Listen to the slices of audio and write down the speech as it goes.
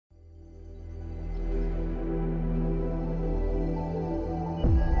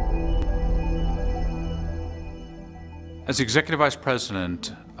As Executive Vice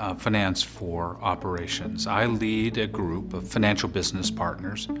President of Finance for Operations, I lead a group of financial business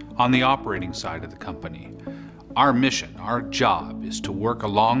partners on the operating side of the company. Our mission, our job, is to work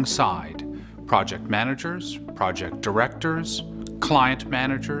alongside project managers, project directors, client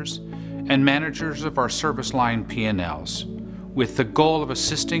managers, and managers of our service line P&Ls, with the goal of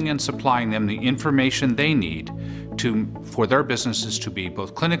assisting and supplying them the information they need for their businesses to be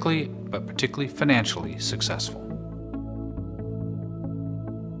both clinically, but particularly financially successful.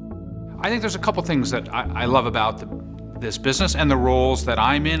 I think there's a couple things that I love about this business and the roles that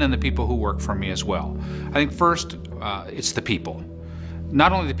I'm in and the people who work for me as well. I think first, it's the people.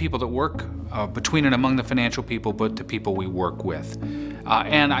 Not only the people that work between and among the financial people, but the people we work with.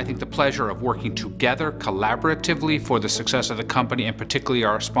 And I think the pleasure of working together collaboratively for the success of the company and particularly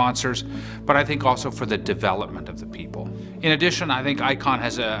our sponsors, but I think also for the development of the people. In addition, I think ICON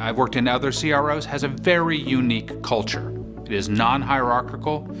I've worked in other CROs, has a very unique culture. It is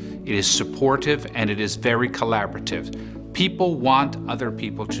non-hierarchical, it is supportive, and it is very collaborative. People want other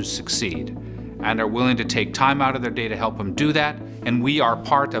people to succeed and are willing to take time out of their day to help them do that, and we are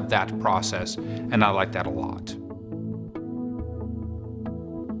part of that process, and I like that a lot.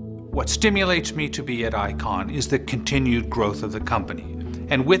 What stimulates me to be at ICON is the continued growth of the company,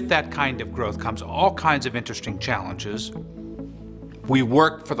 and with that kind of growth comes all kinds of interesting challenges. We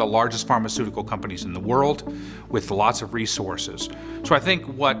work for the largest pharmaceutical companies in the world with lots of resources. So I think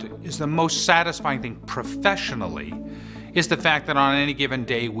what is the most satisfying thing professionally is the fact that on any given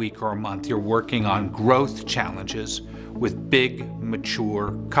day, week, or month, you're working on growth challenges with big,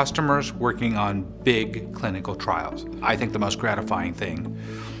 mature customers working on big clinical trials. I think the most gratifying thing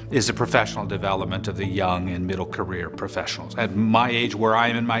is the professional development of the young and middle career professionals. At my age, where I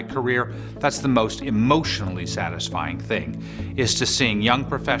am in my career, that's the most emotionally satisfying thing, is to seeing young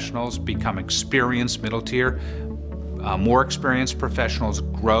professionals become experienced middle tier, more experienced professionals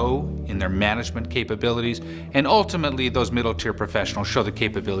grow in their management capabilities, and ultimately those middle tier professionals show the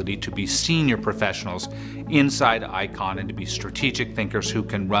capability to be senior professionals inside ICON and to be strategic thinkers who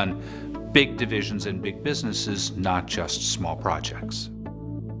can run big divisions and big businesses, not just small projects.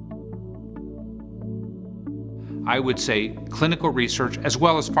 I would say clinical research, as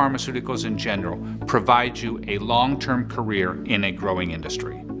well as pharmaceuticals in general, provide you a long-term career in a growing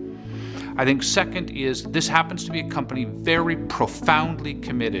industry. I think second is this happens to be a company very profoundly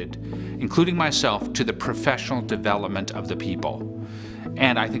committed, including myself, to the professional development of the people.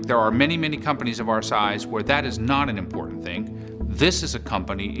 And I think there are many, many companies of our size where that is not an important thing. This is a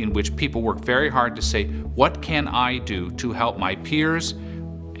company in which people work very hard to say, what can I do to help my peers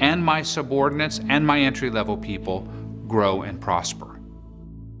and my subordinates and my entry-level people grow and prosper?